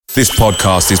This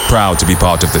podcast is proud to be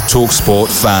part of the TalkSport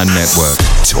Fan Network.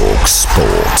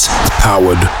 TalkSport.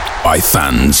 Powered by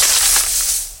fans.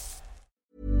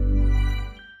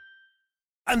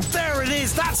 And there it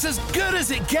is, that's as good as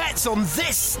it gets on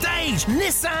this stage.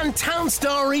 Nissan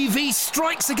Townstar EV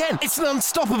strikes again. It's an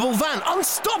unstoppable van,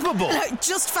 unstoppable.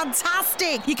 Just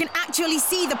fantastic. You can actually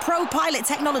see the ProPilot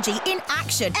technology in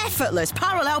action. Effortless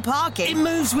parallel parking. It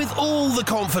moves with all the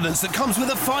confidence that comes with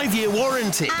a 5-year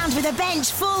warranty. And with a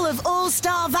bench full of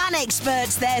all-star van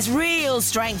experts, there's real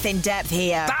strength in depth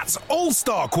here. That's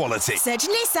all-star quality. Search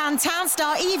Nissan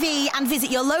Townstar EV and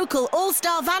visit your local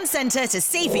all-star van centre to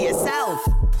see for yourself.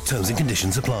 Terms and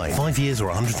conditions apply. 5 years or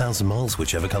 100,000 miles,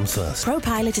 whichever comes first.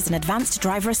 ProPilot is an advanced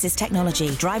driver assist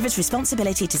technology. Driver's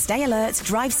responsibility to stay alert,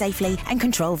 drive safely and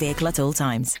control vehicle at all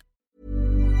times.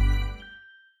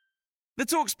 The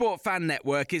TalkSport Fan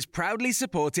Network is proudly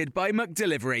supported by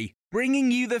McDelivery, bringing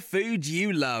you the food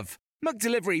you love.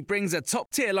 McDelivery brings a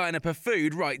top-tier lineup of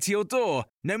food right to your door.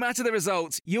 No matter the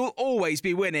result, you'll always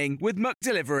be winning with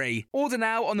McDelivery. Order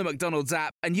now on the McDonald's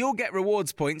app and you'll get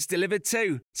rewards points delivered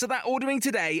too. So that ordering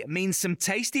today means some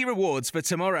tasty rewards for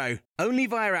tomorrow. Only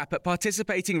via app at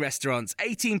participating restaurants.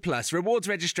 18 plus. Rewards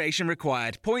registration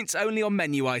required. Points only on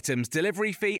menu items.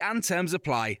 Delivery fee and terms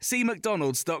apply. See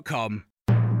mcdonalds.com.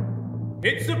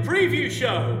 It's the preview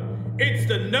show. It's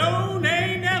the No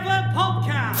Nay Never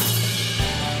podcast.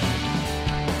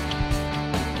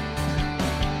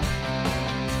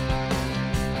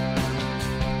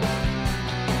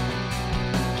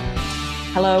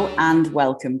 Hello and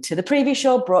welcome to the preview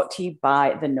show brought to you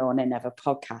by the No Nay Never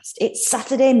podcast. It's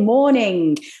Saturday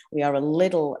morning. We are a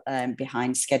little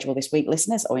behind schedule this week,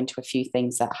 listeners, owing to a few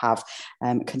things that have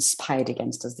conspired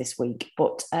against us this week.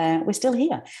 But we're still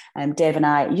here. Dave and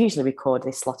I usually record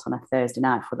this slot on a Thursday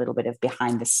night for a little bit of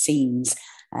behind the scenes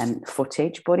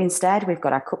footage. But instead, we've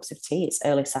got our cups of tea. It's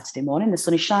early Saturday morning. The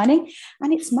sun is shining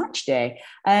and it's match day.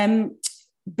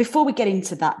 Before we get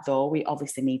into that, though, we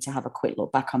obviously need to have a quick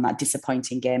look back on that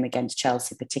disappointing game against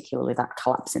Chelsea, particularly that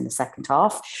collapse in the second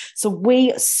half. So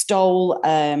we stole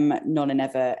No Nay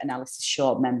Never Analysis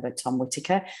Show member Tom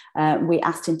Whittaker. We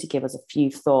asked him to give us a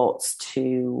few thoughts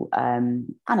to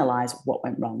analyse what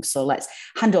went wrong. So let's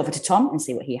hand over to Tom and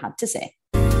see what he had to say.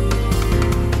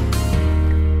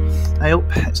 Hey up,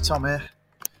 it's Tom here,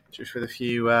 just with a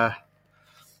few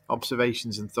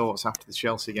observations and thoughts after the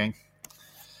Chelsea game.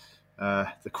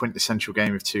 The quintessential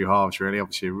game of two halves, really.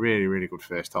 Obviously, a really, really good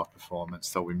first half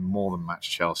performance. Thought we more than matched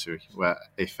Chelsea. Where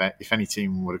if any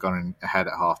team would have gone in ahead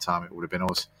at half time, it would have been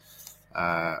us.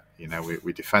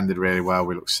 We defended really well.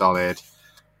 We looked solid.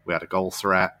 We had a goal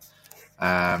threat,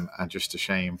 and just a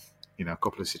shame. A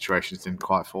couple of situations didn't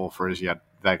quite fall for us. You had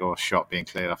Weghorst's shot being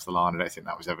cleared off the line. I don't think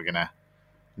that was ever going to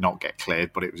not get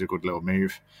cleared, but it was a good little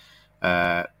move.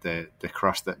 The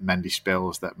cross that Mendy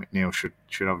spills that McNeil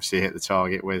should obviously hit the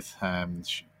target with,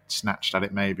 snatched at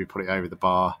it, maybe put it over the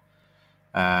bar,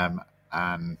 and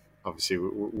obviously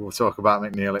we'll talk about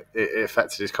McNeil. It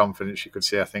affected his confidence. You could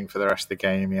see, I think, for the rest of the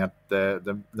game, he had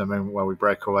the moment where we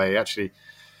broke away. He actually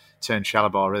turned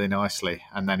Chalobah really nicely,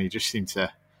 and then he just seemed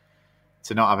to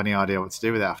not have any idea what to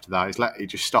do with it after that. He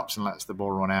just stops and lets the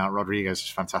ball run out. Rodriguez is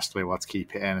fantastically well to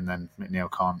keep it in, and then McNeil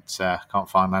can't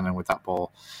find Lennon with that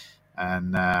ball.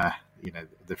 And,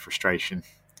 the frustration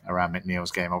around McNeil's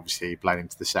game obviously bled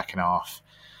into the second half.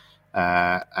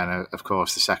 And, of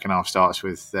course, the second half starts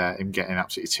with him getting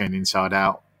absolutely turned inside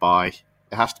out by,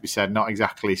 it has to be said, not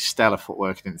exactly stellar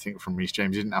footwork, I didn't think, from Reece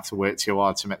James. He didn't have to work too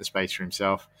hard to make the space for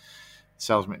himself.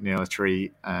 Sells McNeil a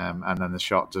treat, and then the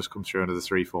shot does come through under the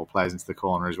 3-4 players into the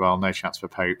corner as well. No chance for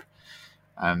Pope.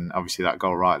 And, obviously, that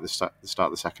goal right at the start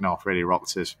of the second half really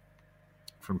rocked us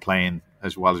from playing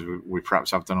as well as we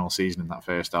perhaps have done all season in that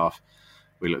first half.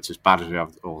 We looked as bad as we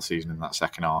have all season in that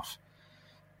second half.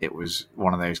 It was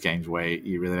one of those games where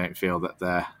you really don't feel that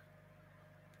the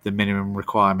minimum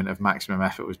requirement of maximum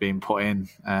effort was being put in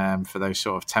for those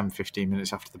sort of 10-15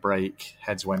 minutes after the break.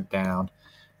 Heads went down,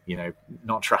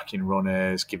 not tracking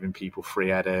runners, giving people free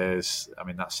headers. I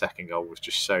mean, that second goal was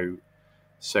just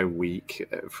so weak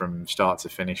from start to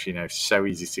finish, so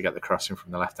easy to get the crossing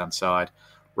from the left-hand side.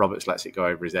 Roberts lets it go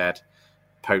over his head.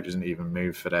 Pope doesn't even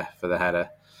move for the header.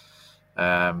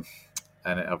 And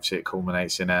it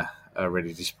culminates in a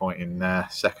really disappointing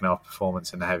second half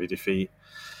performance and a heavy defeat.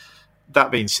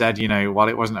 That being said, while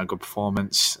it wasn't a good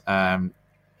performance,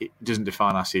 it doesn't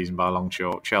define our season by a long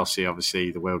shot. Chelsea,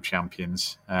 obviously, the world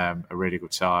champions, a really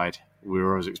good side. We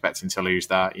were always expecting to lose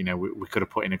that. We could have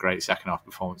put in a great second half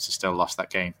performance and still lost that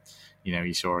game.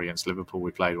 You saw against Liverpool,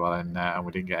 we played well and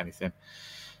we didn't get anything.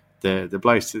 The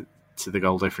blows to the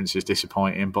goal difference is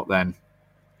disappointing, but then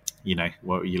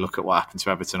you look at what happened to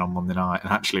Everton on Monday night,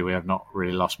 and actually we have not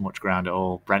really lost much ground at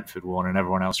all. Brentford won, and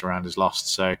everyone else around has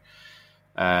lost. So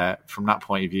from that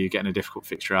point of view, getting a difficult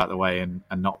fixture out of the way and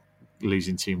not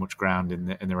losing too much ground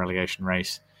in the relegation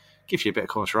race gives you a bit of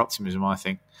cause for optimism, I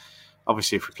think.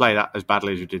 Obviously, if we play that as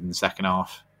badly as we did in the second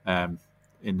half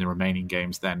in the remaining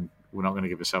games, then we're not going to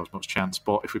give ourselves much chance.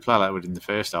 But if we play like we did in the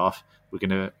first half, we're going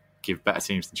to give better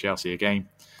teams than Chelsea a game.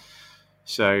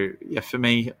 So, yeah, for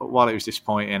me, while it was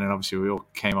disappointing, and obviously we all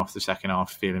came off the second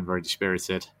half feeling very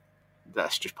dispirited,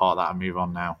 let's just part that and move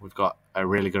on now. We've got a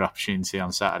really good opportunity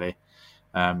on Saturday.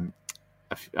 I'm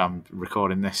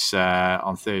recording this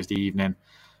on Thursday evening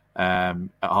at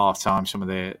half-time. Some of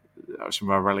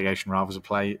our relegation rivals are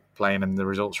playing, and the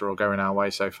results are all going our way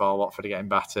so far. Watford are getting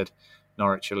battered.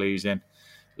 Norwich are losing.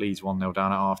 Leeds 1-0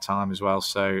 down at half-time as well.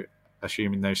 So,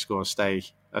 assuming those scores stay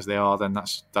as they are, then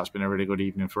that's been a really good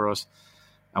evening for us.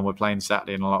 And we're playing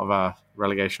Saturday, and a lot of our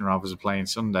relegation rivals are playing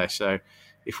Sunday. So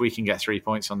if we can get 3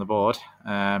 points on the board,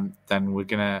 then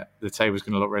the table's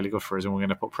going to look really good for us, and we're going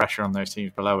to put pressure on those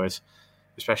teams below us,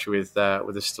 especially with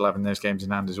us still having those games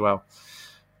in hand as well.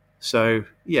 So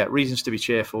yeah, reasons to be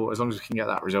cheerful as long as we can get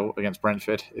that result against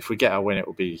Brentford. If we get a win,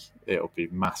 it'll be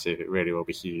massive. It really will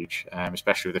be huge,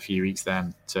 especially with a few weeks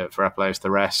then for our players to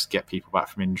rest, get people back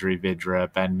from injury,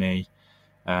 Vidra, Ben Mee,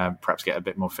 perhaps get a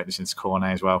bit more fitness into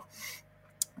Cornet as well.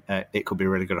 It could be a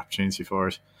really good opportunity for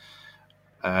us.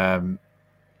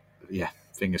 Yeah,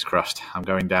 fingers crossed. I'm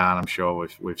going down. I'm sure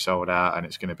we've sold out, and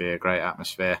it's going to be a great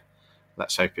atmosphere.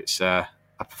 Let's hope it's a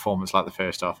performance like the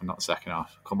first half and not the second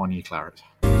half. Come on, you Clarets.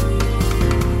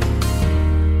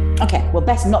 Okay, well,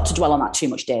 best not to dwell on that too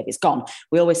much, Dave. It's gone.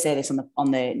 We always say this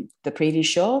on the previous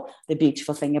show. The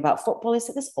beautiful thing about football is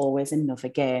that there's always another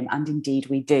game, and indeed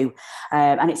we do.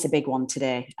 And it's a big one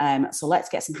today. So let's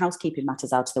get some housekeeping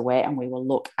matters out of the way, and we will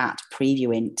look at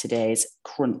previewing today's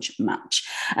crunch match.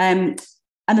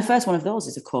 And the first one of those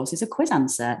is a quiz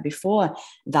answer. Before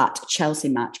that Chelsea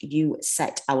match, you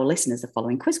set our listeners the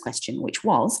following quiz question, which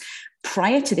was,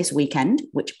 prior to this weekend,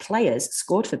 which players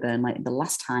scored for Burnley the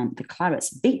last time the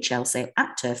Clarets beat Chelsea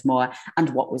at Turf Moor,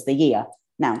 and what was the year?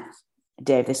 Now,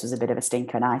 Dave, this was a bit of a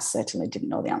stinker, and I certainly didn't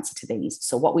know the answer to these.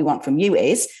 So what we want from you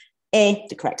is, A,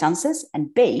 the correct answers,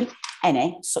 and B,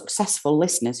 any successful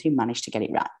listeners who managed to get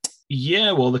it right.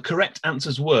 Yeah, well, the correct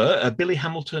answers were Billy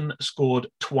Hamilton scored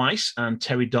twice and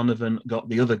Terry Donovan got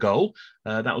the other goal.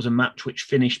 That was a match which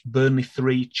finished Burnley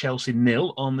 3, Chelsea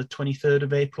 0 on the 23rd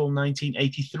of April,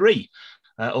 1983.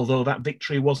 Although that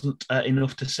victory wasn't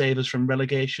enough to save us from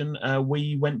relegation,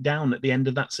 we went down at the end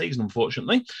of that season,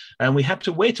 unfortunately. And we had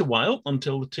to wait a while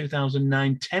until the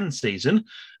 2009-10 season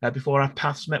before our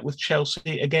paths met with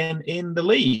Chelsea again in the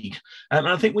league. And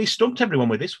I think we stumped everyone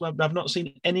with this. I've not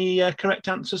seen any correct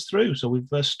answers through, so we've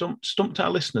stumped our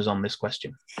listeners on this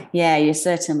question. Yeah, you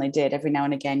certainly did. Every now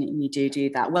and again, you do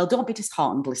that. Well, don't be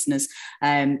disheartened, listeners,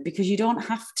 because you don't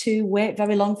have to wait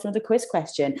very long for another quiz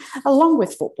question. Along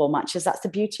with football matches, that's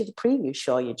the beauty of the preview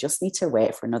show. You just need to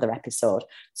wait for another episode.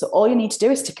 So all you need to do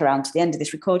is stick around to the end of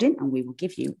this recording, and we will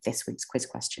give you this week's quiz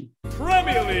question.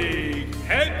 Premier League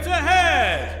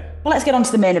head-to-head. Well, let's get on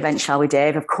to the main event, shall we,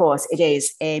 Dave? Of course, it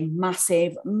is a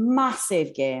massive,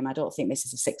 massive game. I don't think this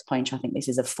is a 6-pointer. I think this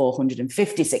is a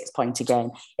 456-pointer game.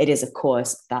 It is, of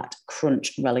course, that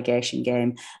crunch relegation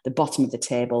game, the bottom of the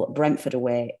table, Brentford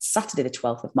away, Saturday the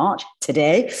 12th of March,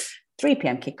 today, 3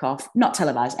 p.m. kickoff, not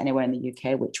televised anywhere in the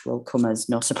UK, which will come as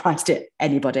no surprise to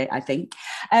anybody, I think.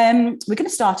 We're going to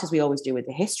start, as we always do, with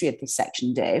the history of this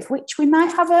section, Dave, which we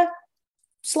might have a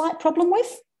slight problem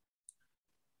with.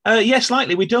 Yes,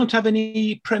 slightly. We don't have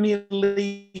any Premier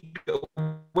League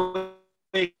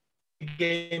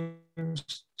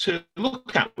games to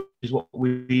look at, which is what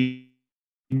we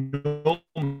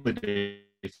normally do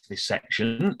in this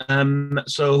section.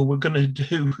 So we're going to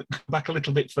go back a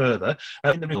little bit further.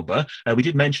 In the rubber, we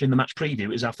did mention in the match preview, it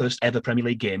was our first ever Premier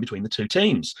League game between the two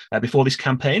teams. Before this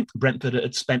campaign, Brentford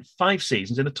had spent 5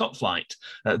 seasons in the top flight.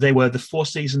 They were the 4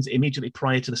 seasons immediately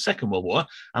prior to the Second World War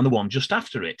and the one just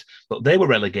after it. But they were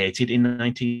relegated in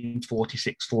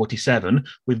 1946-47,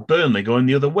 with Burnley going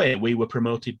the other way. We were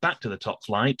promoted back to the top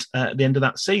flight at the end of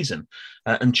that season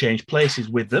and changed places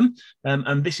with them.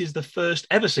 And this is the first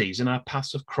ever season our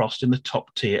paths have crossed in the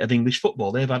top tier of English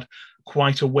football. They've had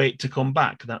quite a wait to come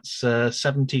back. That's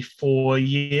 74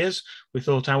 years. We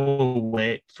thought our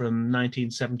wait from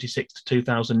 1976 to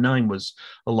 2009 was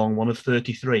a long one of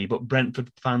 33, but Brentford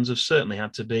fans have certainly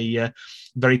had to be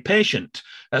very patient.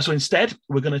 So instead,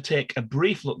 we're going to take a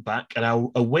brief look back at our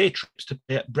away trips to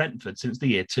play at Brentford since the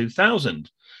year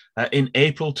 2000. In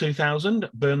April 2000,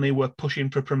 Burnley were pushing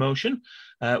for promotion.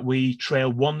 We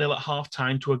trailed 1-0 at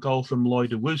half-time to a goal from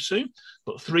Lloyd Owusu,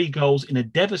 but 3 goals in a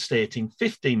devastating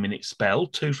 15-minute spell,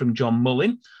 2 from John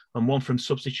Mullin and 1 from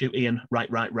substitute Ian Right,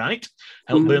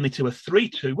 helped Burnley to a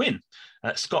 3-2 win.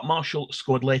 Scott Marshall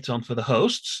scored late on for the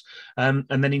hosts. And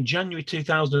then in January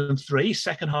 2003,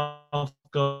 second half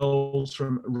goals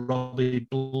from Robbie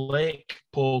Blake,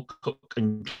 Paul Cook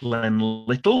and Glenn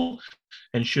Little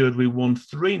ensured we won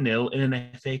 3-0 in an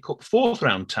FA Cup 4th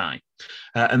round tie.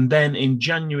 And then in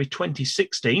January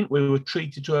 2016, we were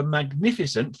treated to a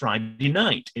magnificent Friday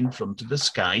night in front of the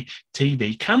Sky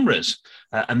TV cameras.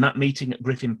 And that meeting at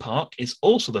Griffin Park is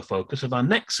also the focus of our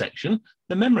next section,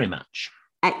 the memory match.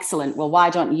 Excellent. Well, why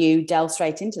don't you delve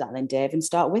straight into that then, Dave, and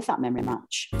start with that memory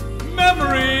match?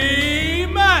 Memory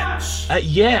match!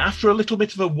 After a little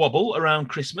bit of a wobble around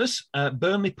Christmas,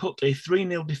 Burnley put a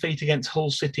 3-0 defeat against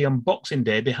Hull City on Boxing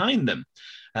Day behind them.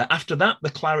 After that, the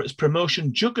Clarets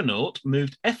promotion juggernaut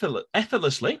moved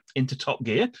effortlessly into top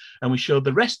gear, and we showed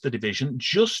the rest of the division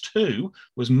just who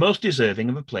was most deserving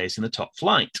of a place in the top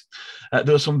flight.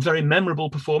 There were some very memorable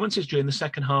performances during the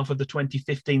second half of the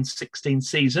 2015-16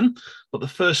 season, but the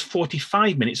first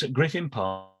 45 minutes at Griffin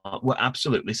Park were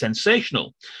absolutely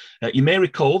sensational. You may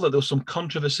recall that there was some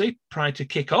controversy prior to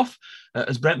kick-off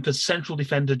as Brentford's central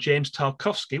defender James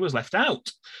Tarkowski was left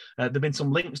out. There have been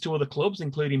some links to other clubs,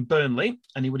 including Burnley,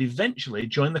 and he would eventually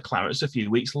join the Clarets a few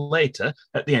weeks later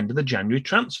at the end of the January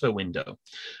transfer window.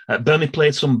 Burnley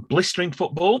played some blistering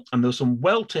football, and there were some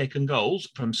well-taken goals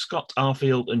from Scott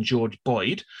Arfield and George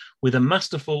Boyd, with a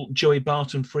masterful Joey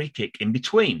Barton free kick in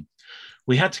between.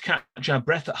 We had to catch our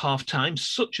breath at half-time,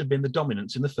 such had been the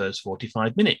dominance in the first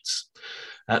 45 minutes.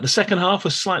 The second half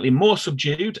was slightly more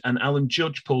subdued, and Alan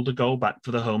Judge pulled a goal back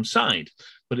for the home side.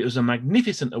 But it was a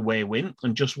magnificent away win,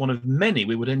 and just one of many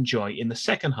we would enjoy in the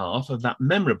second half of that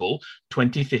memorable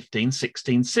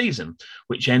 2015-16 season,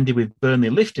 which ended with Burnley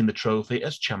lifting the trophy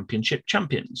as Championship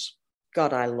champions.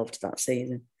 God, I loved that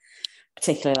season,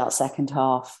 particularly that second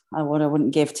half. I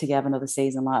wouldn't give to have another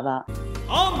season like that.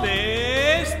 On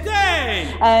this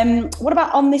day! What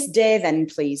about on this day then,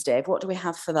 please, Dave? What do we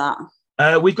have for that?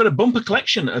 We've got a bumper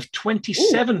collection of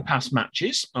 27 past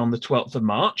matches on the 12th of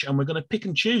March, and we're going to pick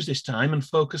and choose this time and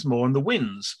focus more on the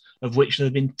wins, of which there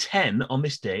have been 10 on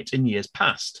this date in years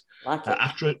past. Like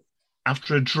it.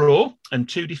 After a draw and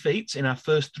 2 defeats in our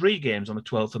first 3 games on the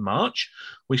 12th of March,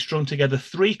 we strung together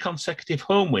 3 consecutive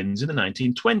home wins in the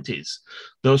 1920s.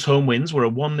 Those home wins were a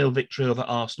 1-0 victory over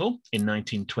Arsenal in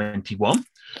 1921,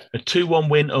 a 2-1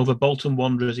 win over Bolton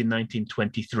Wanderers in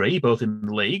 1923, both in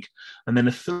the league, and then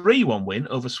a 3-1 win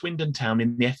over Swindon Town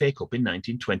in the FA Cup in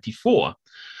 1924.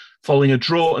 Following a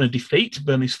draw and a defeat,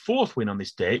 Burnley's 4th win on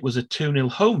this date was a 2-0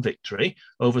 home victory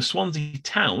over Swansea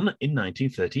Town in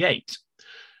 1938.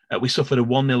 We suffered a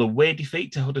 1-0 away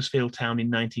defeat to Huddersfield Town in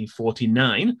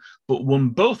 1949, but won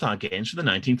both our games for the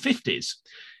 1950s.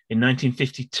 In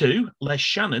 1952, Les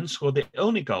Shannon scored the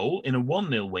only goal in a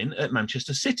 1-0 win at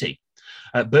Manchester City.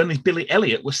 Burnley's Billy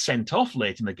Elliott was sent off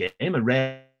late in the game, a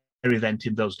rare event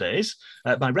in those days,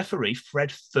 by referee Fred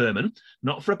Thurman,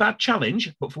 not for a bad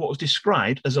challenge, but for what was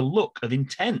described as a look of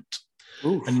intent.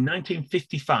 Oof. And in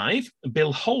 1955,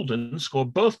 Bill Holden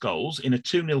scored both goals in a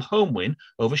 2-0 home win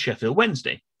over Sheffield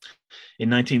Wednesday. In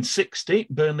 1960,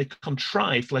 Burnley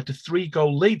contrived to let a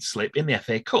 3-goal lead slip in the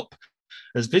FA Cup.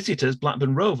 As visitors,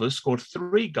 Blackburn Rovers scored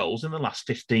 3 goals in the last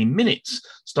 15 minutes,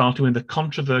 starting with a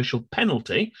controversial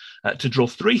penalty to draw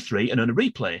 3-3 and earn a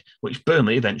replay, which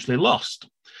Burnley eventually lost.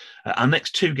 Our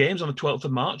next 2 games on the 12th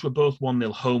of March were both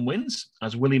 1-0 home wins,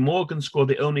 as Willie Morgan scored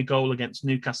the only goal against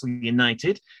Newcastle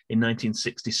United in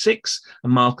 1966,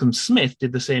 and Malcolm Smith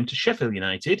did the same to Sheffield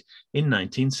United in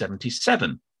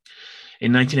 1977.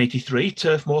 In 1983,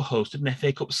 Turf Moor hosted an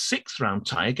FA Cup 6th round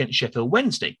tie against Sheffield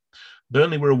Wednesday.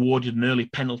 Burnley were awarded an early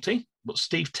penalty, but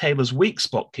Steve Taylor's weak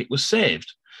spot kick was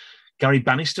saved. Gary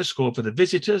Bannister scored for the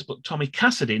visitors, but Tommy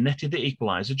Cassidy netted the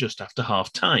equaliser just after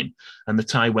half-time, and the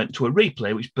tie went to a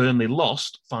replay, which Burnley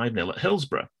lost 5-0 at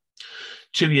Hillsborough.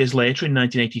 2 years later, in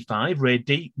 1985,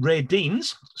 Ray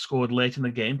Deans scored late in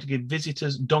the game to give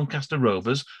visitors Doncaster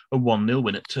Rovers a 1-0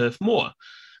 win at Turf Moor.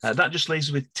 That just leaves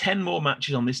us with 10 more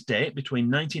matches on this date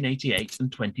between 1988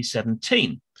 and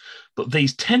 2017. But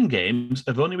these 10 games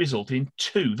have only resulted in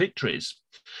 2 victories.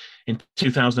 In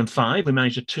 2005, we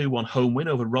managed a 2-1 home win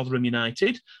over Rotherham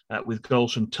United with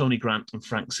goals from Tony Grant and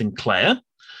Frank Sinclair.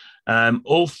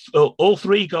 All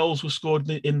 3 goals were scored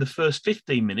in the first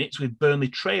 15 minutes, with Burnley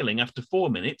trailing after 4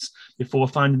 minutes before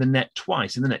finding the net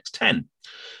twice in the next 10.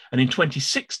 And in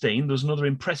 2016, there was another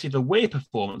impressive away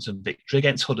performance and victory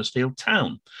against Huddersfield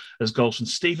Town, as goals from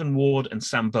Stephen Ward and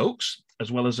Sam Vokes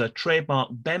as well as a trademark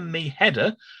Ben Mee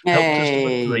header, helped us to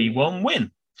a 3-1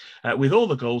 win, with all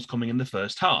the goals coming in the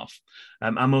first half.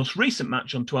 Our most recent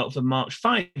match on 12th of March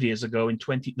 5 years ago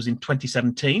was in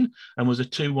 2017 and was a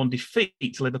 2-1 defeat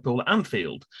to Liverpool at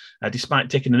Anfield. Despite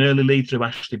taking an early lead through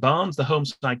Ashley Barnes, the home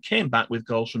side came back with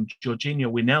goals from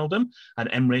Jorginho Wijnaldum and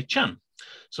Emre Can.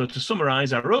 So to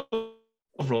summarise, our overall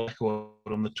record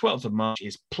on the 12th of March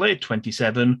is played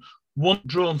 27, won,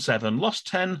 drawn 7, lost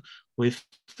 10, with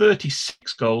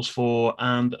 36 goals for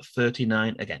and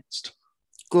 39 against.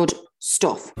 Good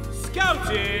stuff.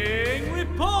 Scouting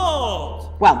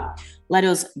report. Well, let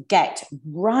us get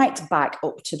right back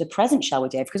up to the present, shall we,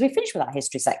 Dave? Because we finished with that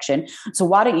history section. So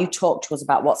why don't you talk to us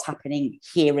about what's happening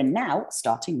here and now,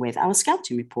 starting with our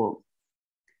scouting report?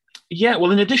 Yeah,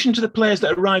 well, in addition to the players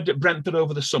that arrived at Brentford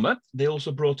over the summer, they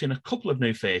also brought in a couple of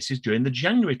new faces during the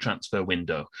January transfer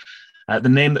window. The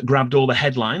name that grabbed all the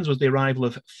headlines was the arrival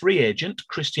of free agent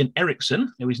Christian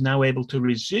Eriksen, who is now able to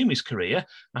resume his career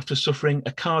after suffering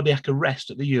a cardiac arrest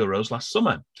at the Euros last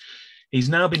summer. He's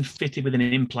now been fitted with an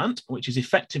implant, which is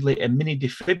effectively a mini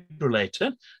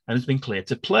defibrillator, and has been cleared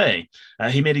to play.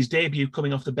 He made his debut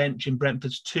coming off the bench in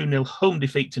Brentford's 2-0 home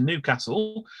defeat to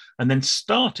Newcastle, and then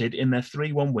started in their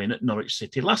 3-1 win at Norwich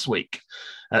City last week.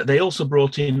 They also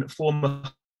brought in former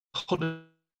Huddersfield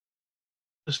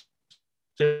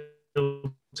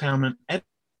Town and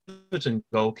Everton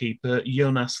goalkeeper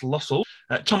Jonas Lossell.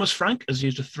 Thomas Frank has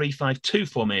used a 3-5-2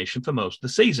 formation for most of the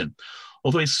season,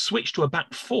 although he's switched to a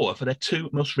back four for their two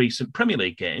most recent Premier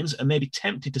League games and may be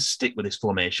tempted to stick with this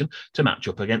formation to match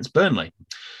up against Burnley.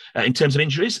 In terms of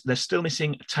injuries, they're still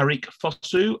missing Tariq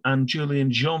Fosu and Julian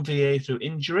Janvier through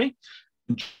injury.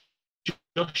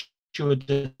 Joshua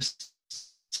De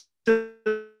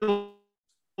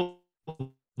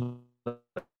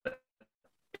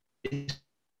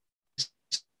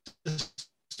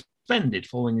suspended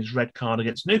following his red card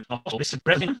against Newcastle. This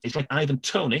is like Ivan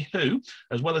Toney, who,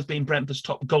 as well as being Brentford's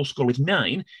top goal scorer with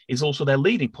 9, is also their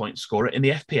leading point scorer in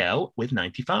the FPL with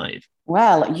 95.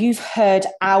 Well, you've heard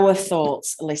our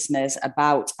thoughts, listeners,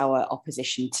 about our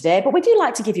opposition today, but we do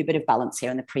like to give you a bit of balance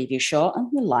here in the preview show, and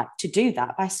we like to do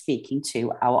that by speaking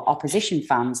to our opposition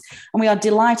fans. And we are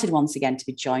delighted once again to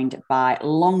be joined by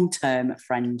long-term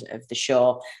friend of the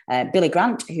show, Billy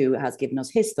Grant, who has given us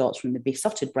his thoughts from the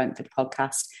Besotted Brentford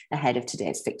podcast ahead of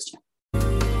today's fixture.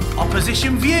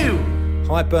 Opposition View.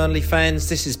 Hi, Burnley fans.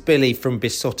 This is Billy from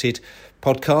Besotted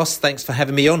podcast. Thanks for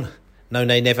having me on. No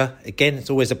Nay Never. Again, it's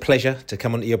always a pleasure to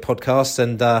come onto your podcast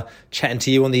and chatting to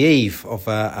you on the eve of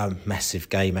a massive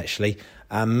game, actually.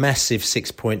 A massive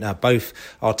 6-pointer. Both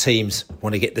our teams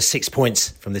want to get the 6 points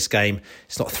from this game.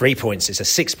 It's not 3 points, it's a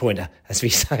 6-pointer, as we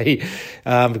say,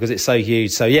 because it's so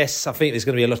huge. So, yes, I think there's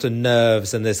going to be a lot of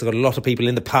nerves, and there's got a lot of people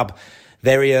in the pub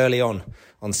very early on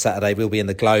Saturday. We'll be in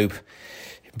the Globe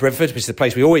in Brentford, which is the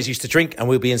place we always used to drink, and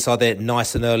we'll be inside there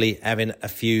nice and early having a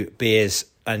few beers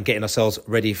and getting ourselves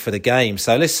ready for the game.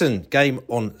 So listen, game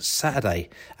on Saturday.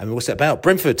 And what's it about?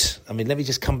 Brentford. I mean, let me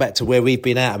just come back to where we've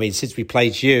been at. I mean, since we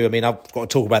played you, I mean, I've got to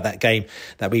talk about that game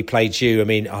that we played you. I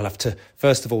mean, I'll have to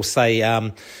first of all say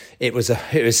it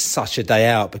was such a day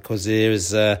out, because there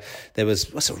was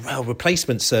what's a rail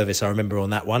replacement service, I remember,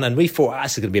 on that one, and we thought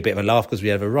that's going to be a bit of a laugh, because we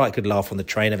had a right good laugh on the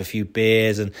train, have a few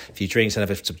beers and a few drinks and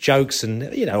have some jokes,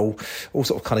 and you know, all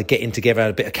sort of kind of getting together,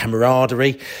 a bit of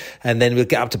camaraderie, and then we'll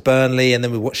get up to Burnley and then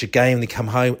we'll watch a game and then come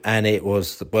home, and it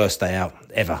was the worst day out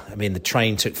ever. I mean, the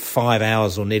train took 5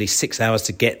 hours or nearly 6 hours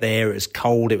to get there. It was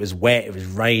cold, it was wet, it was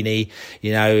rainy,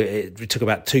 you know, it took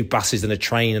about 2 buses and a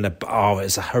train, and it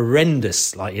was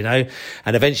horrendous, like, you know.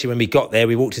 And eventually when we got there,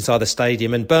 we walked inside the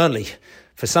stadium, and Burnley,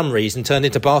 for some reason, turned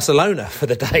into Barcelona for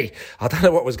the day. I don't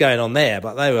know what was going on there,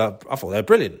 but I thought they were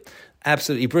brilliant.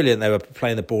 Absolutely brilliant. They were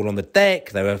playing the ball on the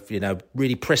deck. They were, you know,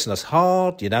 really pressing us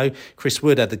hard. You know, Chris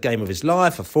Wood had the game of his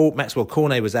life. I thought Maxwell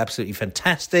Cornet was absolutely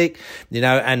fantastic, you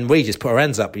know, and we just put our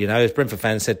hands up, you know, as Brentford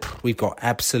fans said, we've got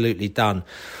absolutely done.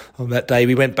 On that day,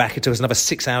 we went back. It took us another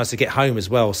 6 hours to get home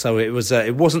as well. So it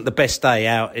wasn't the best day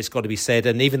out, it's got to be said.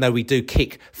 And even though we do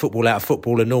kick football out of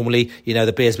football, and normally, you know,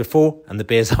 the beers before and the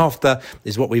beers after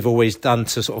is what we've always done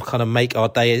to sort of kind of make our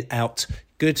day out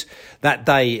good. That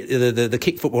day, the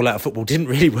kick football out of football didn't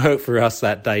really work for us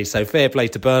that day. So fair play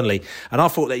to Burnley. And I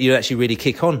thought that you'd actually really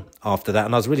kick on after that.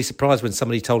 And I was really surprised when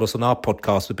somebody told us on our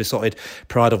podcast with Besotted,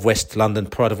 Pride of West London,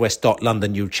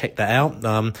 prideofwest.london, you check that out.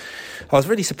 I was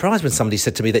really surprised when somebody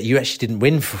said to me that you actually didn't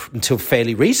win until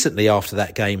fairly recently after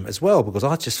that game as well, because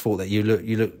I just thought that you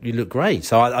look great.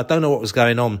 So I don't know what was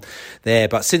going on there.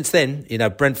 But since then, you know,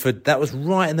 Brentford, that was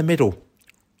right in the middle.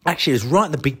 Actually, it was right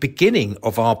at the beginning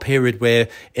of our period where,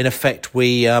 in effect,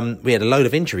 we had a load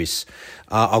of injuries.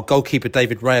 Our goalkeeper,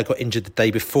 David Raya, got injured the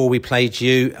day before we played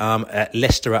you at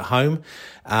Leicester at home.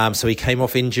 So he came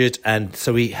off injured, and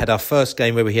so we had our first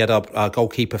game where we had our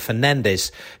goalkeeper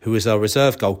Fernandez, who was our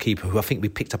reserve goalkeeper, who I think we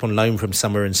picked up on loan from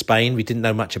somewhere in Spain. We didn't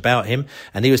know much about him,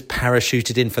 and he was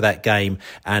parachuted in for that game.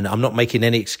 And I'm not making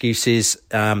any excuses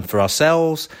for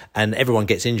ourselves, and everyone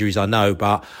gets injuries, I know,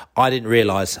 but I didn't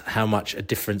realise how much a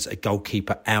difference a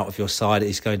goalkeeper out of your side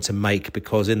is going to make,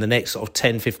 because in the next sort of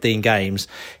 10, 15 games,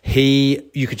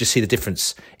 you could just see the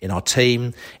difference in our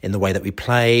team, in the way that we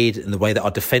played, in the way that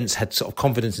our defence had sort of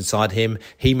confidence inside him.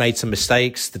 He made some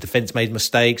mistakes, the defence made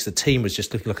mistakes, the team was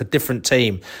just looking like a different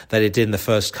team than it did in the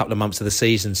first couple of months of the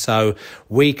season. So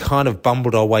we kind of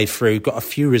bumbled our way through, got a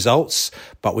few results,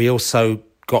 but we also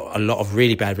got a lot of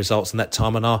really bad results in that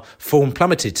time, and our form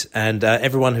plummeted. And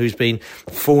everyone who's been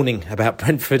fawning about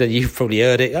Brentford, and you've probably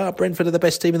heard it, Brentford are the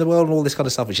best team in the world and all this kind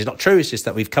of stuff, which is not true. It's just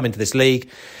that we've come into this league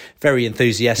very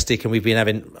enthusiastic and we've been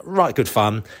having right good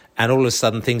fun, and all of a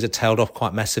sudden things have tailed off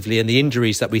quite massively, and the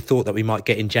injuries that we thought that we might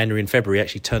get in January and February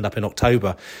actually turned up in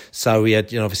October. So we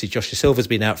had, obviously Josh Da Silva's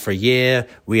been out for a year.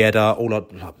 We had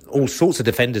all sorts of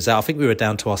defenders out. I think we were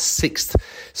down to our 6th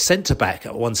centre-back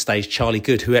at one stage, Charlie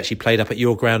Good, who actually played up at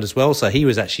your ground as well. So he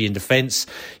was actually in defence.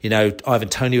 Ivan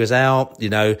Toney was out.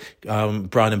 Brian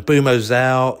Mbeumo was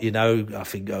out. I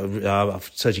think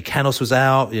Sergio Canos was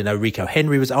out. Rico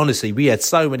Henry was. Honestly, we had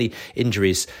so many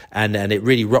injuries, and it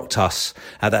really rocked us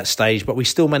at that stage. But we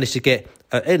still managed to get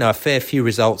a fair few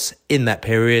results in that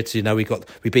period.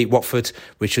 We beat Watford,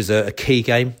 which was a key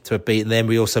game to have beaten them.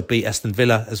 We also beat Aston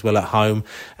Villa as well at home,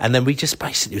 and then we just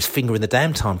basically was finger in the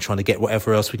damn time trying to get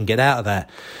whatever else we can get out of that.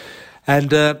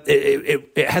 And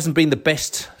it hasn't been the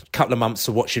best couple of months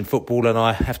of watching football, and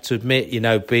I have to admit,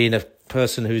 being a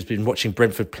person who's been watching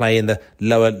Brentford play in the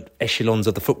lower echelons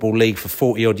of the Football League for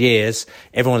 40 odd years,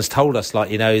 everyone's told us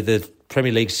the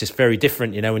Premier League is just very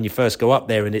different, when you first go up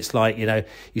there, and it's like,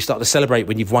 you start to celebrate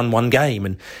when you've won one game,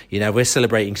 and, we're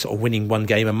celebrating sort of winning one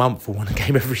game a month or one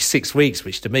game every 6 weeks,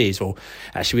 which to me is,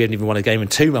 actually we hadn't even won a game in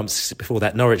 2 months before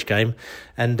that Norwich game,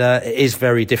 and it is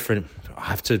very different, I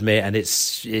have to admit, and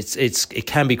it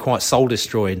can be quite soul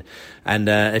destroying. And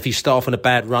if you start off on a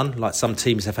bad run, like some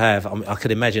teams have, I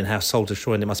can imagine how soul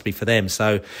destroying it must be for them.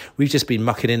 So we've just been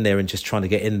mucking in there and just trying to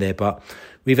get in there. But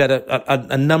we've had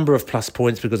a number of plus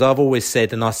points, because I've always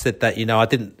said, and I said that, I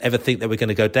didn't ever think that we're going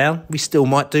to go down. We still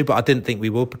might do, but I didn't think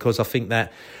we will, because I think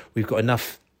that we've got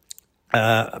enough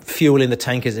fuel in the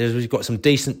tank. We've got some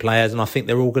decent players, and I think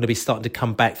they're all going to be starting to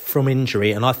come back from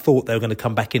injury, and I thought they were going to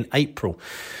come back in April.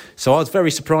 So I was very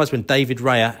surprised when David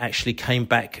Raya actually came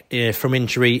back from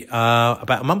injury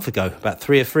about a month ago, about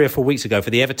three or 4 weeks ago, for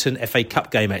the Everton FA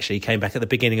Cup game. Actually, he came back at the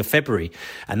beginning of February,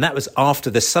 and that was after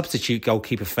the substitute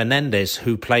goalkeeper Fernandez,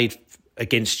 who played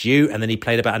against you, and then he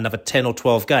played about another 10 or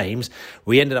 12 games.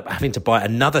 We ended up having to buy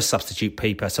another substitute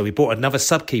keeper, so we bought another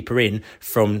sub-keeper in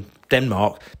from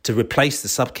Denmark to replace the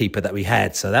sub-keeper that we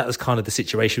had. So that was kind of the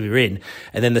situation we were in.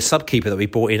 And then the sub-keeper that we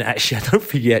bought in, actually, I don't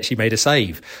think he actually made a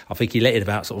save. I think he let in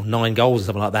about sort of 9 goals or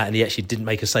something like that, and he actually didn't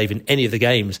make a save in any of the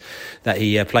games that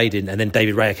he played in. And then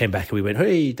David Raya came back, and we went,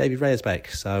 hey, David Raya's back.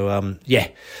 So,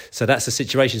 so that's the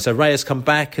situation. So Raya's come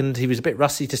back, and he was a bit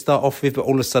rusty to start off with, but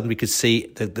all of a sudden we could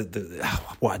see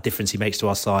what a difference he makes to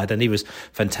our side. And he was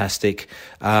fantastic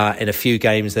in a few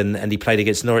games, and he played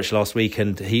against Norwich last week,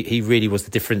 and he really was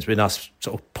the difference between us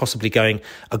sort of possibly going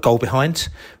a goal behind,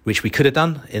 which we could have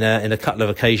done in a couple of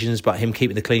occasions, but him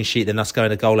keeping the clean sheet, then us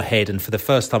going a goal ahead. And for the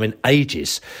first time in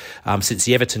ages, since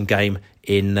the Everton game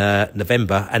in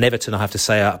November, and Everton, I have to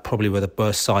say, probably were the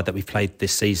worst side that we've played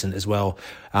this season as well.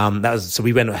 So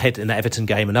we went ahead in that Everton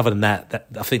game, and other than that,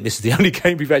 I think this is the only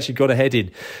game we've actually got ahead in,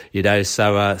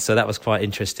 so that was quite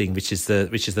interesting, which is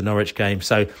the Norwich game.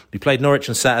 So we played Norwich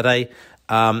on Saturday,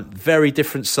 very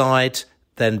different side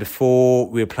than before.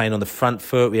 We were playing on the front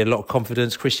foot. We had a lot of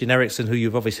confidence. Christian Eriksen, who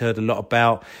you've obviously heard a lot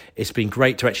about, it's been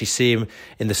great to actually see him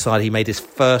in the side. He made his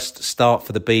first start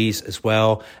for the Bees as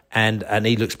well, and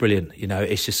he looks brilliant.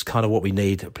 It's just kind of what we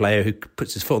need, a player who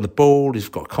puts his foot on the ball, who's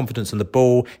got confidence on the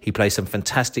ball. He plays some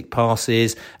fantastic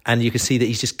passes, and you can see that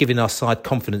he's just giving our side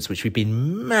confidence, which we've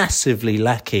been massively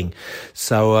lacking.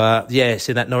 So, it's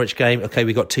in that Norwich game. Okay,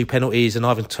 we got 2 penalties, and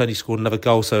Ivan Toney scored another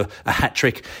goal, so a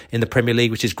hat-trick in the Premier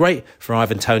League, which is great for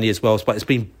Ivan Toney as well. But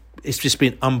it's just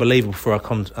been unbelievable for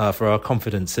our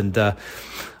confidence. And I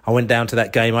went down to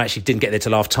that game. I actually didn't get there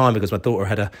till half time because my daughter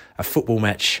had a football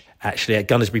match actually at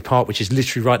Gunnersbury Park, which is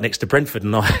literally right next to Brentford,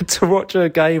 and I had to watch a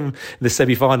game in the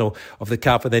semi-final of the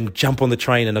Cup and then jump on the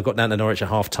train, and I got down to Norwich at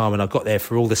half time, and I got there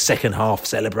for all the second half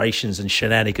celebrations and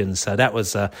shenanigans. So that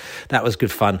was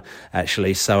good fun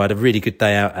actually. So I had a really good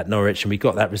day out at Norwich, and we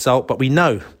got that result. But we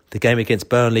know The game against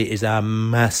Burnley is a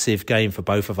massive game for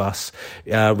both of us.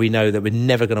 We know that we're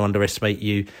never going to underestimate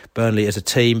you, Burnley, as a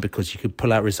team, because you could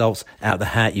pull out results out of the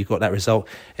hat. You got that result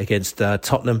against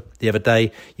Tottenham the other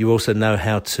day. You also know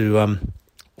how to...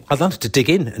 I'd love to dig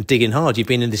in hard. You've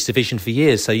been in this division for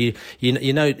years, so you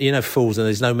know fools, and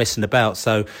there's no messing about.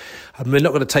 So we're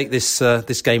not going to take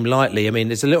this game lightly. I mean,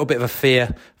 there's a little bit of a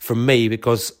fear from me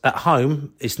because at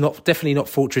home it's definitely not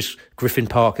Fortress Griffin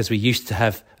Park as we used to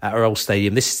have at our old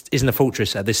stadium. This isn't a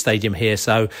fortress at this stadium here.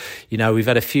 So, we've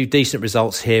had a few decent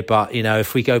results here, but,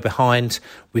 if we go behind,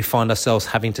 we find ourselves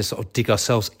having to sort of dig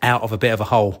ourselves out of a bit of a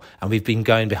hole. And we've been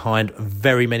going behind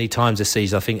very many times this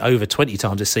season. I think over 20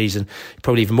 times this season,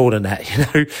 probably even more than that,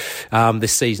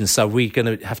 this season. So we're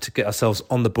going to have to get ourselves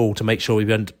on the ball to make sure we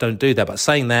don't do that. But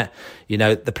saying that,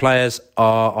 the players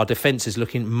our defence is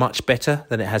looking much better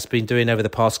than it has been doing over the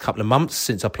past couple of months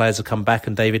since our players have come back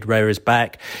and David Raya is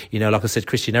back. Like I said,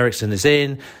 Christian Eriksen is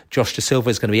in. Josh Da Silva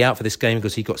is going to be out for this game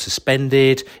because he got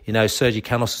suspended. Sergi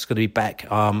Canos is going to be back.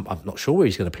 I'm not sure where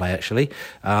he's going to play, actually.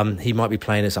 He might be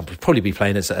playing probably be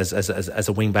playing as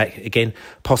a wing back again,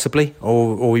 possibly,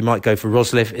 or we might go for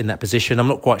Roslev in that position. I'm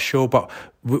not quite sure, but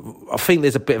I think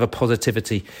there's a bit of a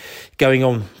positivity going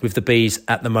on with the Bees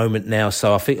at the moment now.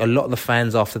 So I think a lot of the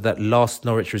fans after that last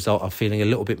Norwich result are feeling a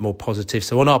little bit more positive.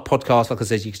 So on our podcast, like I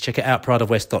said, you can check it out,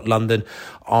 prideofwest.london.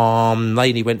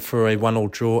 Laney went for a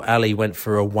 1-1 draw, Ali went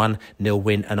for a 1-0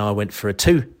 win, and I went for a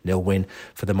 2-0 win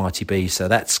for the Mighty Bees. So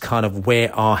that's kind of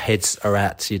where our heads are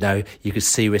at. You can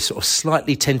see we're sort of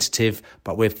slightly tentative,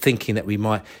 but we're thinking that we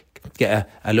might get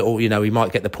a little, we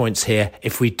might get the points here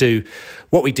if we do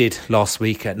what we did last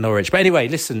week at Norwich. But anyway,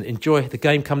 listen, enjoy the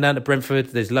game. Come down to Brentford.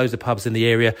 There's loads of pubs in the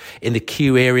area, in the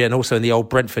Kew area, and also in the old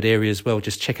Brentford area as well.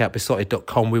 Just check out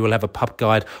besotted.com. We will have a pub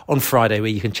guide on Friday where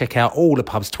you can check out all the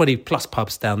pubs, 20 plus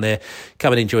pubs down there.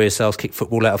 Come and enjoy yourselves, kick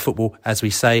football out of football, as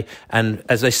we say. And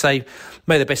as they say,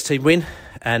 may the best team win.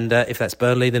 And if that's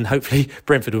Burnley, then hopefully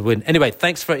Brentford will win. Anyway,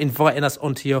 thanks for inviting us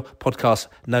onto your podcast,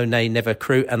 No Nay Never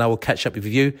crew. And I will catch up with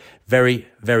you very,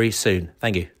 very soon.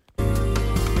 Thank you.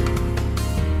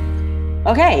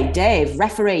 Okay, Dave,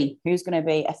 referee, who's going to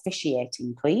be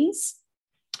officiating, please?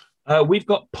 We've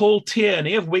got Paul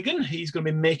Tierney of Wigan. He's going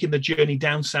to be making the journey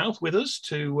down south with us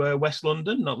to West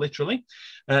London, not literally,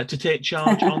 to take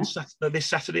charge on this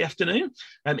Saturday afternoon.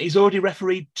 He's already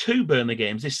refereed 2 Burnley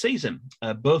games this season.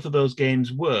 Both of those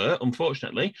games were,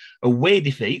 unfortunately, away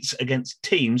defeats against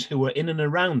teams who were in and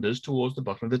around us towards the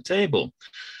bottom of the table.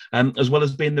 As well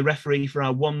as being the referee for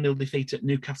our 1-0 defeat at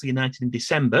Newcastle United in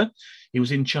December, he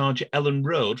was in charge at Ellen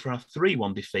Road for our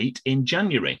 3-1 defeat in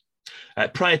January.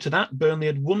 Prior to that, Burnley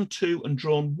had won 2 and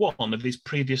drawn 1 of his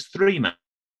previous 3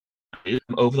 matches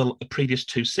over the previous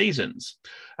 2 seasons.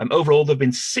 Overall, there have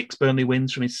been 6 Burnley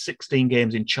wins from his 16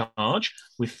 games in charge,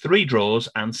 with 3 draws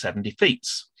and 7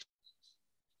 defeats.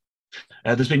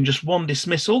 There's been just 1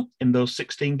 dismissal in those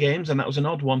 16 games, and that was an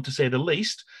odd one to say the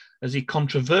least, as he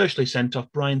controversially sent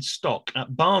off Brian Stock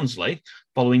at Barnsley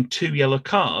following 2 yellow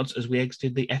cards as we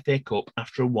exited the FA Cup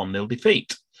after a 1-0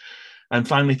 defeat. And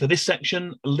finally, for this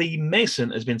section, Lee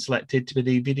Mason has been selected to be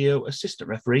the video assistant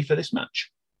referee for this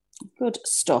match. Good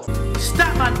stuff.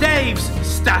 Statman Dave's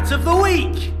Stat of the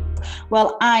Week.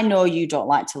 Well, I know you don't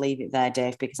like to leave it there,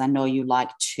 Dave, because I know you like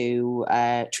to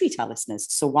treat our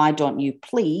listeners. So why don't you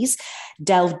please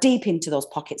delve deep into those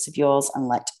pockets of yours and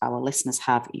let our listeners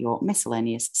have your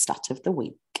miscellaneous Stat of the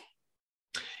Week?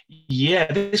 Yeah,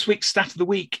 this week's Stat of the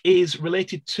Week is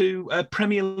related to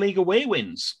Premier League away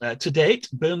wins. To date,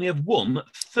 Burnley have won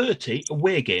 30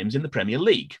 away games in the Premier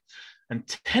League, and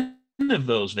 10 of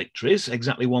those victories,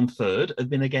 exactly 1/3, have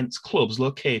been against clubs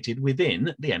located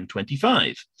within the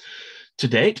M25. To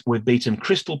date, we've beaten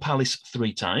Crystal Palace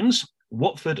 3 times,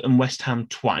 Watford and West Ham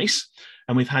twice,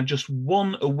 and we've had just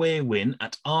 1 away win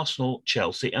at Arsenal,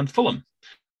 Chelsea and Fulham.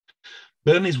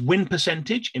 Burnley's win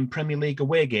percentage in Premier League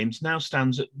away games now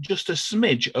stands at just a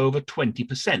smidge over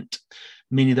 20%,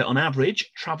 meaning that on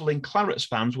average, travelling Clarets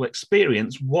fans will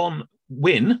experience 1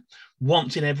 win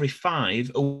once in every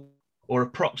 5 or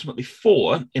approximately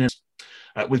 4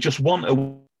 with just 1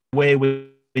 away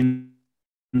win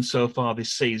so far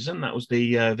this season. That was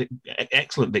the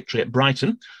excellent victory at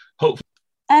Brighton. Hopefully.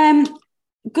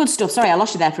 Good stuff. Sorry, I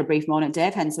lost you there for a brief moment,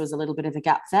 Dave, hence there was a little bit of a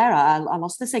gap there. I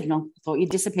lost the signal. I thought you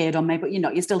disappeared on me, but you're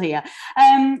not. You're still here.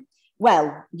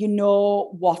 Well, you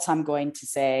know what I'm going to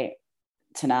say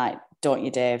tonight, don't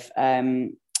you, Dave?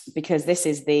 Because this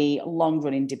is the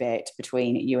long-running debate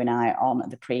between you and I on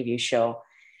the preview show.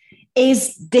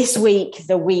 Is this week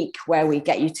the week where we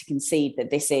get you to concede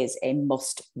that this is a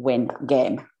must-win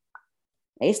game?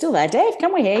 Are you still there, Dave?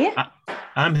 Can we hear you?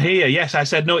 I'm here. Yes, I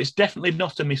said no. It's definitely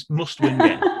not a must-win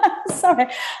game. Sorry,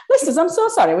 listeners, I'm so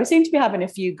sorry. We seem to be having a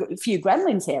few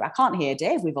gremlins here. I can't hear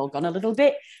Dave. We've all gone a little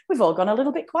bit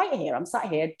quiet here. I'm sat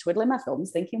here twiddling my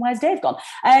thumbs, thinking, "Where's Dave gone?"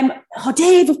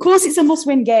 Dave, of course, it's a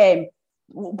must-win game.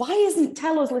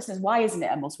 Tell us, listeners, why isn't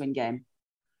it a must-win game?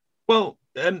 Well,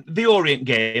 the Orient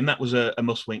game, that was a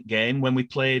must-win game. When we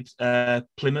played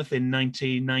Plymouth in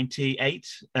 1998,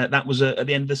 that was at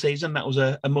the end of the season. That was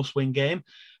a must-win game.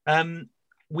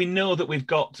 We know that we've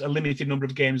got a limited number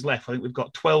of games left. I think we've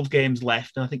got 12 games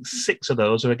left, and I think 6 of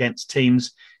those are against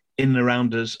teams in and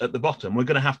around us at the bottom. We're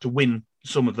going to have to win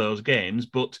some of those games,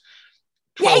 but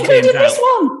including this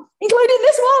one.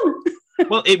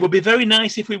 Well, it would be very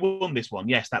nice if we won this one.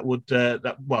 Yes, that would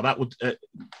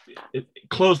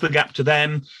close the gap to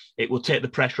them. It will take the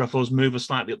pressure off us, move us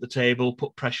slightly up the table,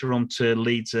 put pressure onto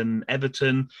Leeds and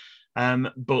Everton.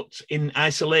 But in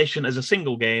isolation as a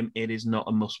single game, it is not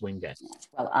a must-win game.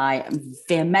 Well, I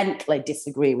vehemently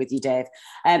disagree with you, Dave.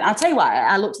 I'll tell you what,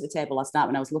 I looked at the table last night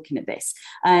when I was looking at this.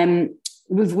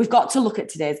 We've got to look at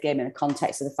today's game in the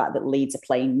context of the fact that Leeds are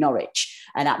playing Norwich.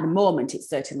 And at the moment, it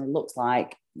certainly looks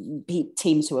like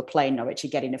teams who are playing Norwich are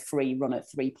getting a free run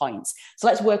at 3 points. So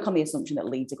let's work on the assumption that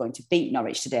Leeds are going to beat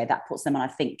Norwich today. That puts them on, I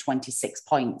think, 26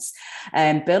 points.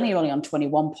 Burnley are only on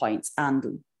 21 points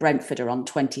and Brentford are on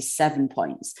 27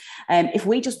 points. If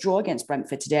we just draw against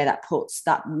Brentford today, that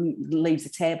leaves the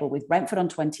table with Brentford on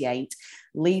 28,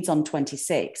 Leeds on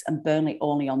 26 and Burnley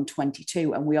only on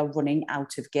 22, and we are running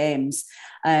out of games.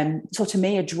 So to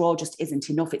me, a draw just isn't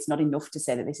enough. It's not enough to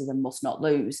say that this is a must not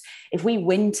lose. If we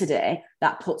win today,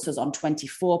 that puts us on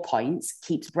 24 points,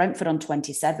 keeps Brentford on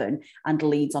 27 and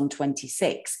Leeds on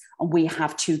 26. And we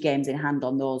have 2 games in hand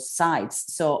on those sides.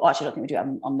 So actually, I don't think we do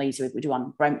it on Leeds, we do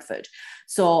on Brentford.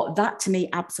 So that to me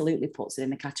absolutely puts it in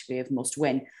the category of must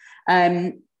win.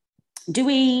 What do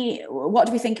we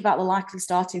think about the likely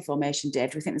starting formation,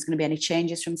 Dave? Do we think there's going to be any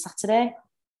changes from Saturday?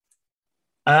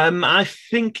 I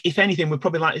think, if anything, we're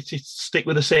probably likely to stick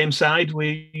with the same side.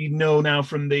 We know now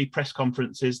from the press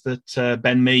conferences that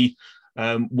Ben Mee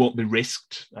won't be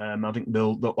risked. I think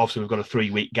they'll obviously, we've got a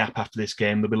 3-week gap after this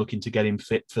game. They'll be looking to get him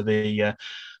fit for the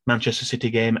Manchester City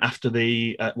game after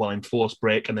the enforced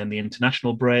break and then the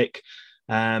international break.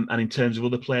 And in terms of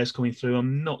other players coming through,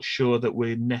 I'm not sure that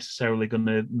we're necessarily going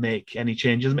to make any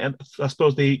changes. I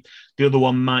suppose the other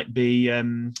one might be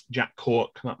Jack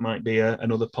Cork. That might be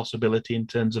another possibility in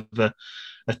terms of a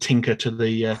tinker to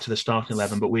the starting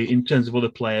 11. But in terms of other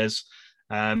players,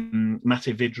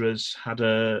 Matej Vidra's had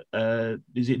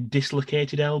is it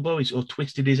dislocated elbow or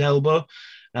twisted his elbow?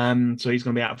 So he's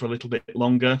going to be out for a little bit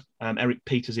longer. Eric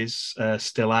Peters is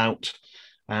still out.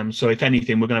 So if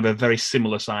anything, we're going to have a very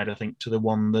similar side, I think, to the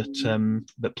one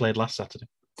that played last Saturday.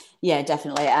 Yeah,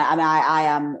 definitely. I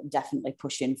am definitely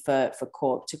pushing for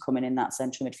Cork to come in that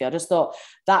central midfield. I just thought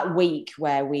that week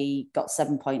where we got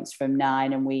 7 points from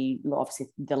 9 and obviously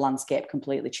the landscape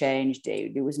completely changed.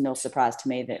 It was no surprise to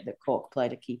me that Cork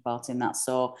played a key part in that.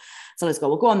 So let's go.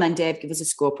 We'll go on then, Dave. Give us a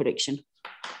score prediction.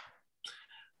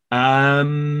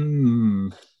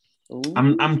 I'm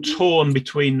torn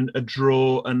between a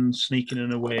draw and sneaking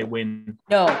an away win.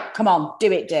 No, come on,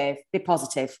 do it, Dave. Be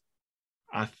positive.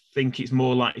 I think it's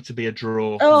more likely to be a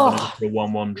draw. Oh, a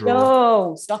 1-1 draw.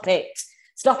 No, stop it.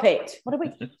 What are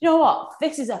we? You know what?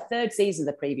 This is our 3rd season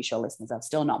of the previous show, listeners. I've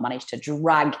still not managed to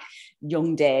drag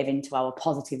young Dave into our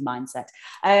positive mindset.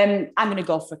 I'm going to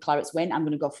go for a Clarets win. I'm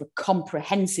going to go for a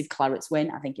comprehensive Clarets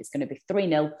win. I think it's going to be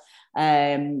 3-0.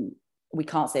 We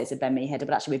can't say it's a Ben Mee header,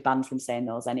 but actually we're banned from saying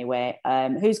those anyway.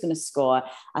 Who's going to score?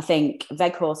 I think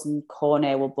Weghorst and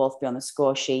Cornet will both be on the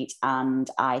score sheet, and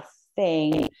I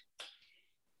think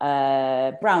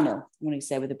Brownhill. I'm going to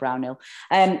say with the Brownhill.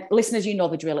 Listeners, you know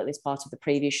the drill at this part of the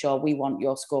previous show. We want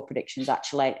your score predictions,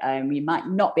 actually. You might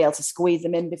not be able to squeeze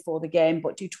them in before the game,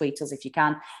 but do tweet us if you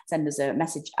can. Send us a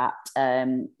message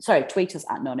tweet us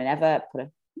at nonanever, put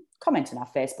a comment on our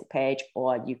Facebook page,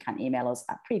 or you can email us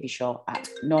at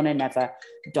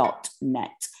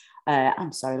previewshow@nonanever.net.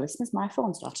 I'm sorry, listeners, my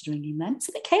phone started ringing then. It's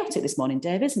a bit chaotic this morning,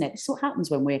 Dave, isn't it? This is what happens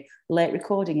when we're late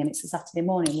recording and it's a Saturday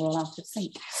morning, we're all out of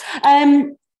sync.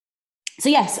 So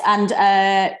yes, and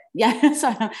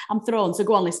sorry, I'm thrown. So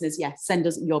go on, listeners. Yes, send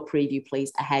us your preview,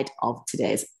 please, ahead of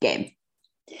today's game.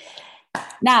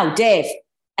 Now, Dave,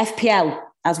 FPL,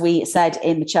 as we said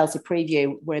in the Chelsea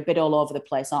preview, we're a bit all over the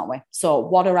place, aren't we? So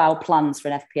what are our plans for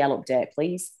an FPL update,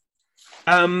 please?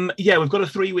 We've got a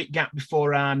 3-week gap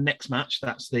before our next match.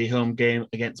 That's the home game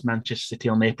against Manchester City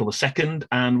on April the 2nd.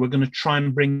 And we're going to try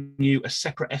and bring you a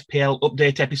separate FPL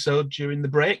update episode during the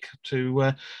break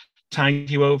to tide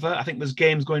you over. I think there's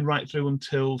games going right through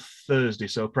until Thursday,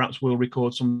 so perhaps we'll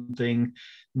record something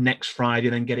next Friday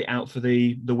and then get it out for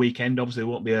the weekend. Obviously, there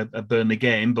won't be a Burnley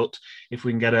game, but if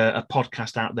we can get a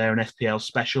podcast out there, an FPL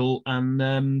special,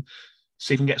 and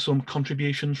see if we can get some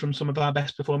contributions from some of our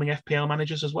best performing FPL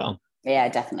managers as well. Yeah,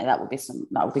 definitely. That would be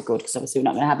good, because obviously we're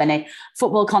not going to have any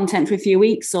football content for a few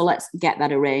weeks. So let's get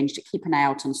that arranged. Keep an eye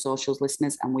out on socials,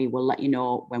 listeners, and we will let you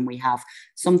know when we have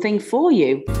something for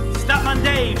you. Statman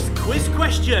Dave's quiz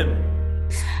question.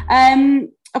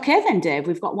 Okay then, Dave,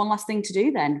 we've got one last thing to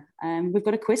do then. We've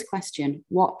got a quiz question.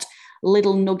 What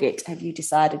little nugget have you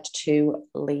decided to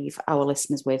leave our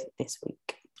listeners with this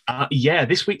week?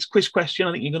 This week's quiz question,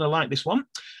 I think you're going to like this one.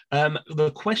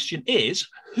 The question is,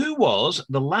 who was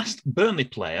the last Burnley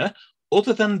player,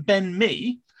 other than Ben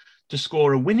Mee, to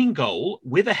score a winning goal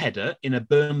with a header in a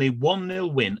Burnley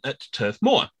 1-0 win at Turf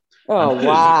Moor? Oh, and who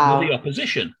wow. were the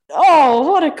opposition? Oh,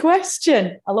 what a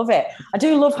question. I love it. I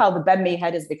do love how the Ben Mee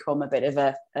head has become a bit of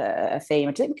a theme.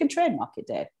 I think we can trademark it,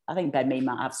 Dave. I think Ben Mee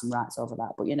might have some rights over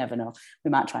that, but you never know.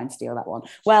 We might try and steal that one.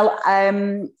 Well,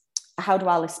 how do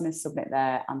our listeners submit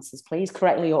their answers, please?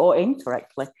 Correctly or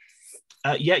incorrectly?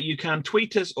 You can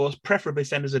tweet us or preferably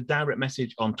send us a direct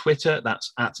message on Twitter.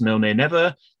 That's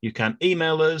 @NoNayNever. You can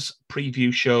email us,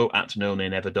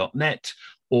 previewshow@nonaynever.net,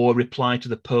 or reply to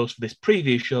the post for this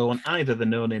preview show on either the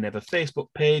No Nay Never Facebook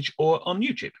page or on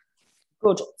YouTube.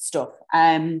 Good stuff.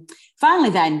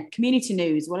 Finally then, community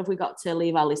news. What have we got to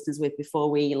leave our listeners with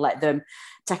before we let them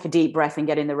take a deep breath and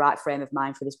get in the right frame of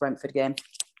mind for this Brentford game?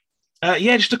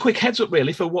 Just a quick heads up,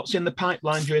 really, for what's in the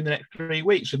pipeline during the next 3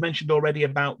 weeks. We've mentioned already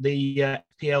about the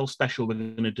FPL special we're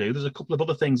going to do. There's a couple of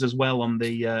other things as well on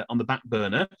the back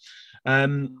burner.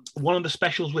 One of the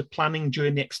specials we're planning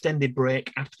during the extended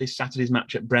break after this Saturday's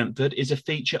match at Brentford is a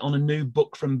feature on a new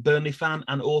book from Burnley fan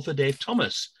and author Dave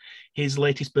Thomas. His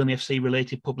latest Burnley FC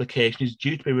related publication is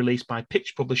due to be released by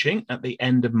Pitch Publishing at the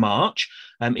end of March.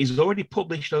 He's already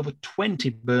published over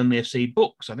 20 Burnley FC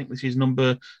books. I think this is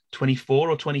number 24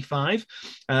 or 25.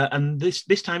 And this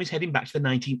time he's heading back to the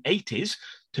 1980s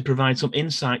to provide some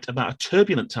insight about a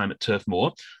turbulent time at Turf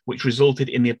Moor, which resulted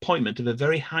in the appointment of a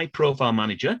very high-profile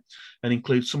manager, and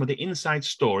includes some of the inside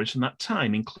stories from that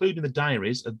time, including the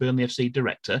diaries of Burnley FC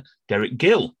director Derek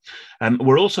Gill.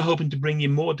 We're also hoping to bring you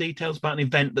more details about an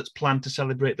event that's planned to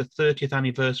celebrate the 30th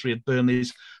anniversary of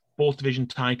Burnley's 4th Division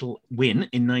title win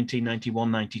in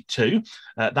 1991-92.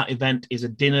 That event is a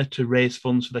dinner to raise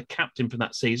funds for the captain from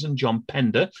that season, John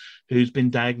Pender, who's been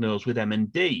diagnosed with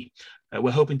MND.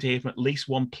 We're hoping to hear from at least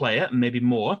one player, and maybe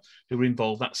more, who were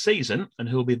involved that season and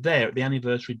who will be there at the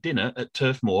anniversary dinner at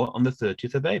Turf Moor on the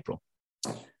 30th of April.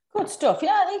 Good stuff.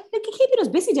 Yeah, they're keeping us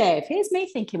busy, Dave. Here's me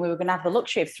thinking we were going to have the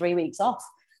luxury of 3 weeks off,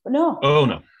 but no. Oh,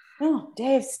 no. Oh,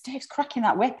 Dave's cracking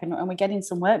that whip and we're getting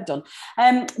some work done.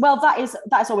 Well, that is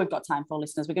all we've got time for,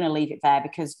 listeners. We're going to leave it there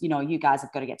because, you guys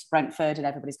have got to get to Brentford and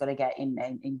everybody's got to get in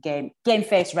game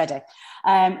face ready.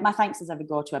 My thanks as ever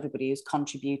go to everybody who's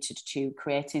contributed to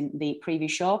creating the preview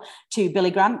show, to Billy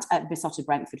Grant at Besotted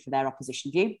Brentford for their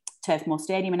opposition view, Turf Moor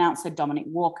Stadium announcer Dominic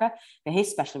Walker for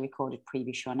his specially recorded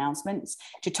preview show announcements,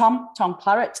 to Tom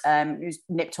Claret, who's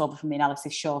nipped over from the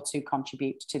analysis show to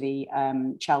contribute to the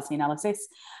Chelsea analysis.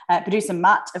 Producer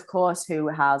Matt, of course, who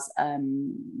has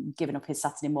given up his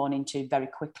Saturday morning to very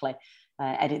quickly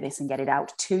edit this and get it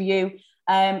out to you.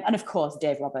 And of course,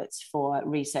 Dave Roberts for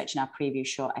researching our preview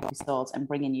show episodes and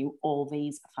bringing you all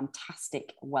these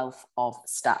fantastic wealth of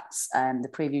stats. The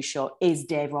preview show is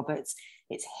Dave Roberts.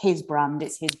 It's his brand,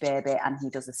 it's his baby, and he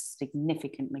does a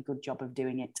significantly good job of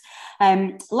doing it.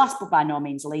 Last but by no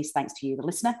means least, thanks to you, the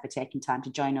listener, for taking time to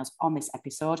join us on this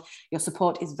episode. Your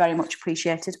support is very much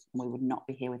appreciated, and we would not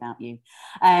be here without you.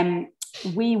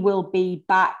 We will be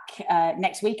back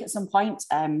next week at some point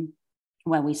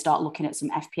when we start looking at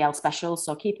some FPL specials,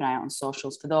 so keep an eye out on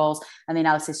socials for those. And the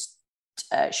analysis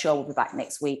show will be back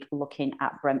next week looking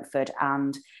at Brentford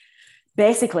and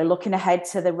basically looking ahead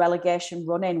to the relegation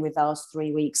run-in with those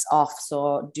 3 weeks off.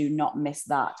 So do not miss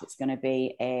that. It's going to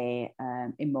be a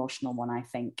emotional one, I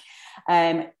think.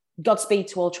 Godspeed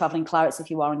to all travelling Clarets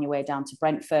if you are on your way down to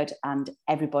Brentford, and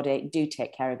everybody do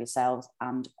take care of yourselves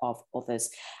and of others.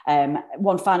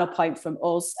 One final point from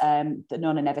us, the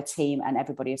No Nay Never team and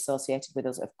everybody associated with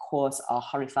us, of course, are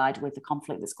horrified with the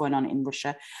conflict that's going on in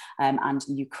Russia and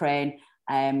Ukraine.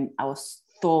 Our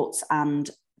thoughts and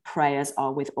prayers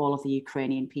are with all of the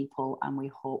Ukrainian people, and we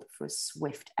hope for a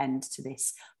swift end to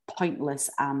this pointless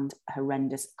and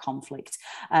horrendous conflict.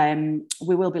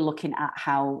 We will be looking at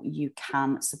how you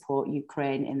can support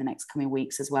Ukraine in the next coming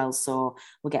weeks as well, so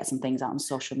we'll get some things out on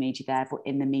social media there, but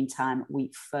in the meantime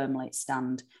we firmly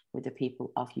stand with the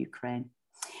people of Ukraine.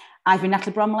 I've been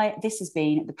Natalie Bromley. This has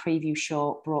been the preview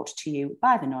show brought to you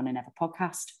by the No Nay Never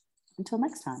podcast. Until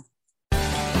next time.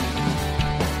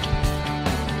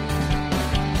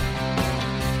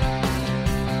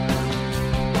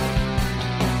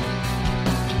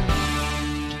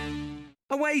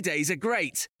 Away days are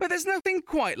great, but there's nothing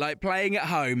quite like playing at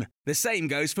home. The same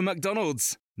goes for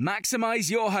McDonald's. Maximise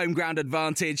your home ground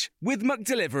advantage with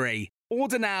McDelivery.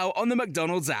 Order now on the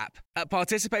McDonald's app. At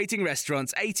participating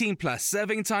restaurants, 18 plus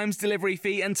serving times, delivery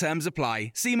fee and terms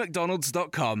apply. See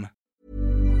mcdonalds.com.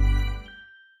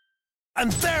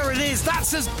 And there it is,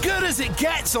 that's as good as it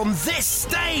gets on this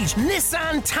stage.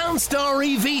 Nissan Townstar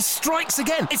EV strikes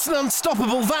again. It's an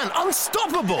unstoppable van,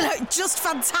 unstoppable. Just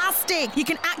fantastic. You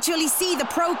can actually see the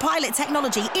ProPilot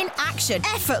technology in action.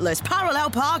 Effortless parallel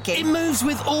parking. It moves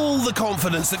with all the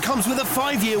confidence that comes with a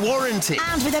 5-year warranty.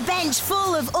 And with a bench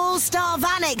full of all-star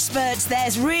van experts,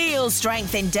 there's real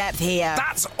strength in depth here.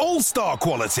 That's all-star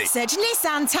quality. Search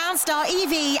Nissan Townstar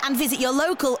EV and visit your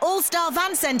local all-star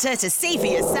van centre to see for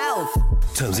yourself.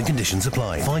 Terms and conditions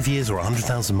apply. 5 years or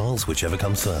 100,000 miles, whichever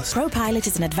comes first. ProPilot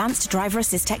is an advanced driver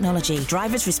assist technology.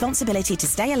 Driver's responsibility to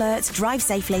stay alert, drive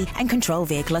safely and control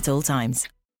vehicle at all times.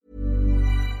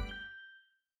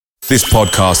 This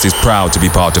podcast is proud to be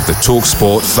part of the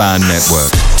TalkSport Fan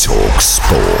Network.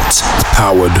 TalkSport.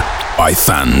 Powered by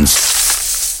fans.